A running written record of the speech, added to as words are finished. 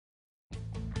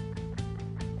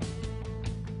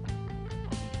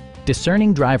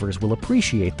discerning drivers will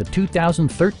appreciate the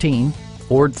 2013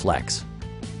 Ford Flex.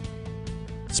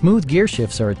 Smooth gear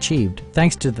shifts are achieved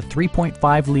thanks to the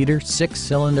 3.5-liter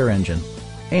six-cylinder engine.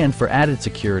 And for added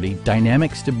security,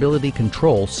 dynamic stability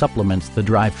control supplements the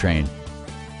drivetrain.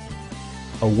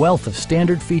 A wealth of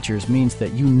standard features means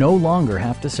that you no longer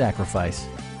have to sacrifice,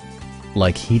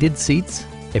 like heated seats,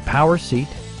 a power seat,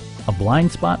 a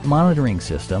blind spot monitoring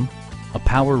system, a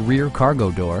power rear cargo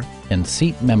door, and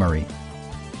seat memory.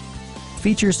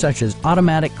 Features such as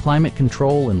automatic climate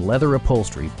control and leather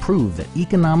upholstery prove that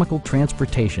economical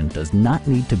transportation does not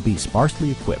need to be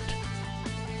sparsely equipped.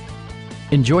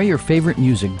 Enjoy your favorite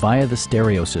music via the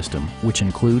stereo system, which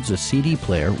includes a CD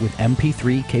player with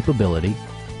MP3 capability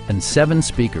and 7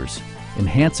 speakers,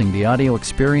 enhancing the audio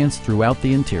experience throughout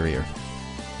the interior.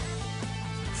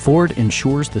 Ford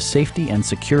ensures the safety and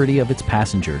security of its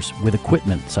passengers with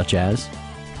equipment such as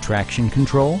traction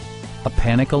control, a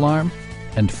panic alarm,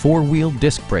 and 4-wheel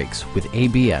disc brakes with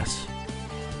ABS.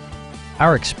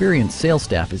 Our experienced sales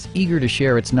staff is eager to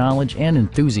share its knowledge and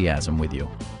enthusiasm with you.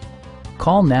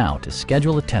 Call now to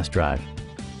schedule a test drive.